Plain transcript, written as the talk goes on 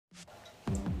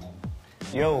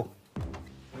Yo,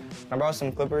 I brought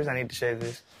some clippers. I need to shave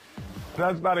this.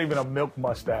 That's not even a milk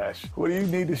mustache. What do you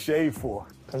need to shave for?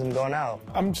 Because I'm going out.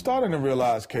 I'm starting to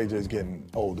realize KJ's getting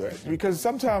older because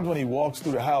sometimes when he walks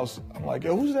through the house, I'm like,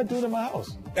 yo, who's that dude in my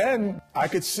house? And I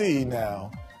could see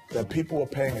now that people are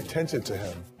paying attention to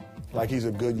him like he's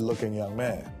a good-looking young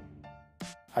man.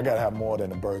 I gotta have more than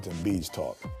the birds and bees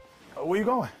talk. Where you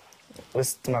going?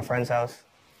 It's to my friend's house.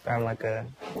 I have like a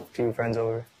few friends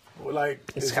over. Like,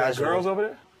 It's is there casual. girls over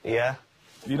there? Yeah.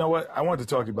 You know what? I wanted to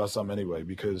talk to you about something anyway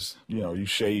because, you know, you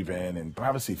shave in and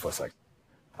privacy for a second.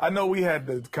 I know we had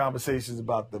the conversations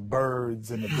about the birds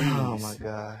and the bees. Oh, my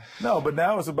God. No, but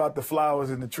now it's about the flowers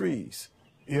and the trees.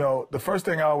 You know, the first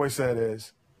thing I always said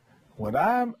is, when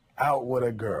I'm out with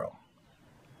a girl,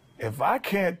 if I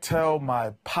can't tell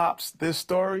my pops this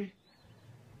story,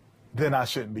 then I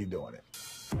shouldn't be doing it.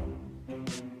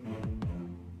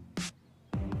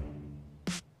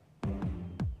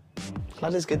 Can I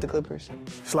just get the clippers?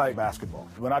 It's like basketball.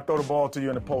 When I throw the ball to you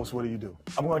in the post, what do?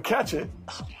 I'm going to catch it.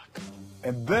 Oh, my God.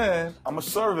 And then I'm going to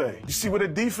survey. You see where the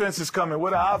defense is coming,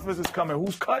 where the offense is coming,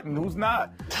 who's cutting, who's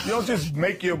not. You don't just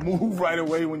make your move right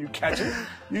away when you catch it.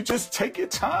 You just take your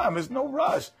time. There's no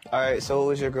rush. All right, so what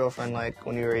was your girlfriend like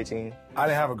when you were 18? I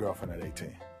didn't have a girlfriend at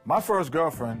 18. My first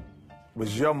girlfriend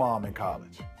was your mom in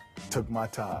college. Took my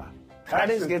time. Can I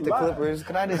just get the clippers?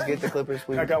 Can I just get the clippers,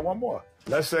 please? I got one more.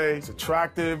 Let's say it's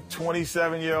attractive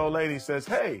 27-year-old lady says,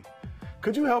 hey,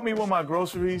 could you help me with my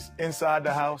groceries inside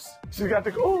the house? She's got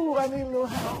to go, oh, I need a little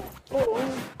help.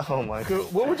 Oh, my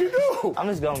God. What would you do? I'm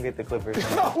just going to get the clippers.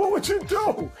 No, what would you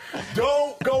do?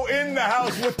 Don't go in the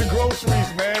house with the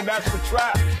groceries, man. That's the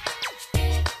trap.